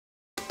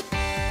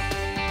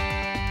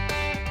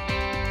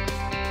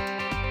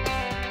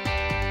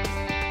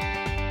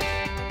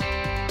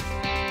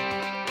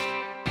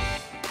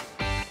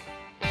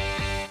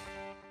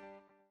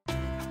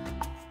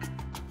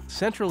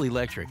Central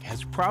Electric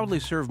has proudly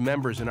served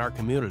members in our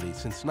community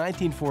since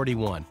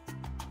 1941.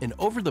 And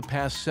over the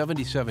past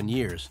 77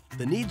 years,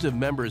 the needs of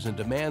members and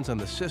demands on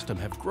the system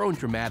have grown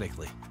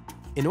dramatically.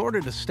 In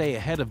order to stay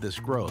ahead of this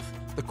growth,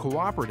 the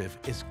cooperative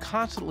is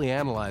constantly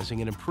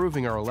analyzing and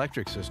improving our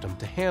electric system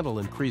to handle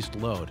increased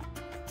load.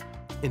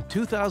 In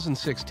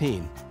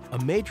 2016,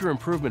 a major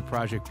improvement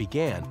project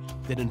began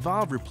that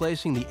involved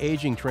replacing the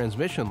aging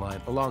transmission line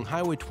along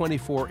Highway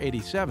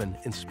 2487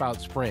 in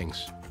Spout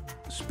Springs.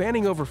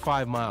 Spanning over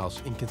 5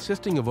 miles and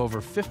consisting of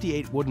over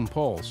 58 wooden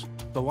poles,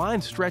 the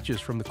line stretches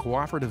from the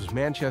cooperative's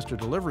Manchester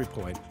delivery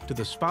point to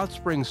the Spout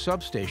Springs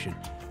substation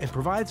and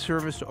provides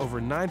service to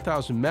over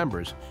 9,000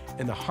 members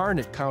in the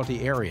Harnett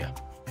County area.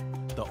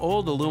 The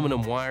old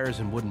aluminum wires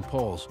and wooden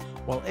poles,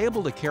 while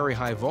able to carry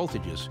high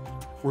voltages,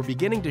 were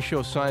beginning to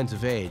show signs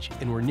of age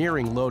and were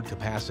nearing load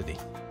capacity.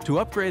 To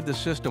upgrade the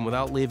system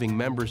without leaving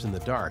members in the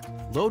dark,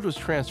 load was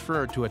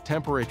transferred to a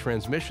temporary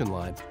transmission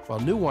line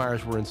while new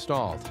wires were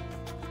installed.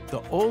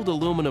 The old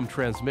aluminum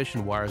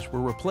transmission wires were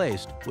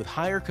replaced with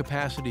higher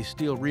capacity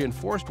steel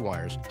reinforced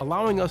wires,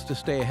 allowing us to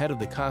stay ahead of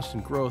the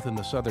constant growth in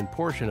the southern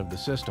portion of the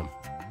system.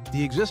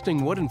 The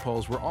existing wooden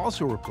poles were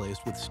also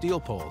replaced with steel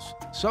poles,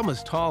 some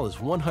as tall as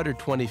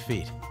 120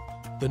 feet.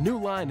 The new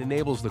line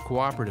enables the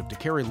cooperative to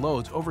carry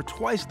loads over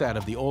twice that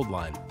of the old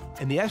line,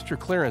 and the extra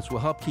clearance will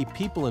help keep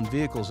people and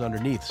vehicles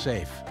underneath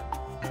safe.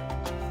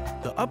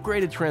 The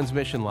upgraded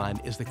transmission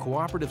line is the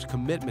cooperative's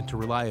commitment to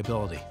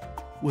reliability.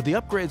 With the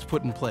upgrades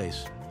put in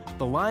place,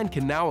 the line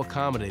can now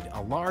accommodate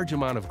a large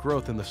amount of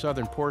growth in the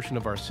southern portion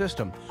of our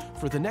system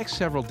for the next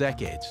several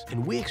decades,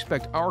 and we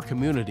expect our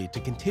community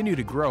to continue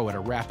to grow at a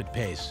rapid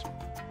pace.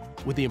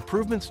 With the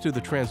improvements to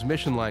the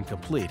transmission line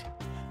complete,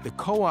 the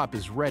co-op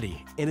is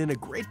ready and in a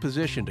great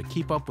position to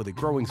keep up with the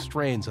growing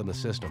strains on the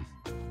system.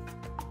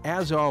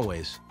 As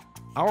always,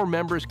 our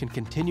members can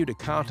continue to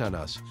count on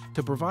us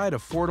to provide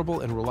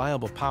affordable and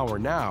reliable power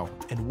now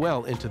and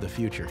well into the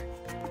future.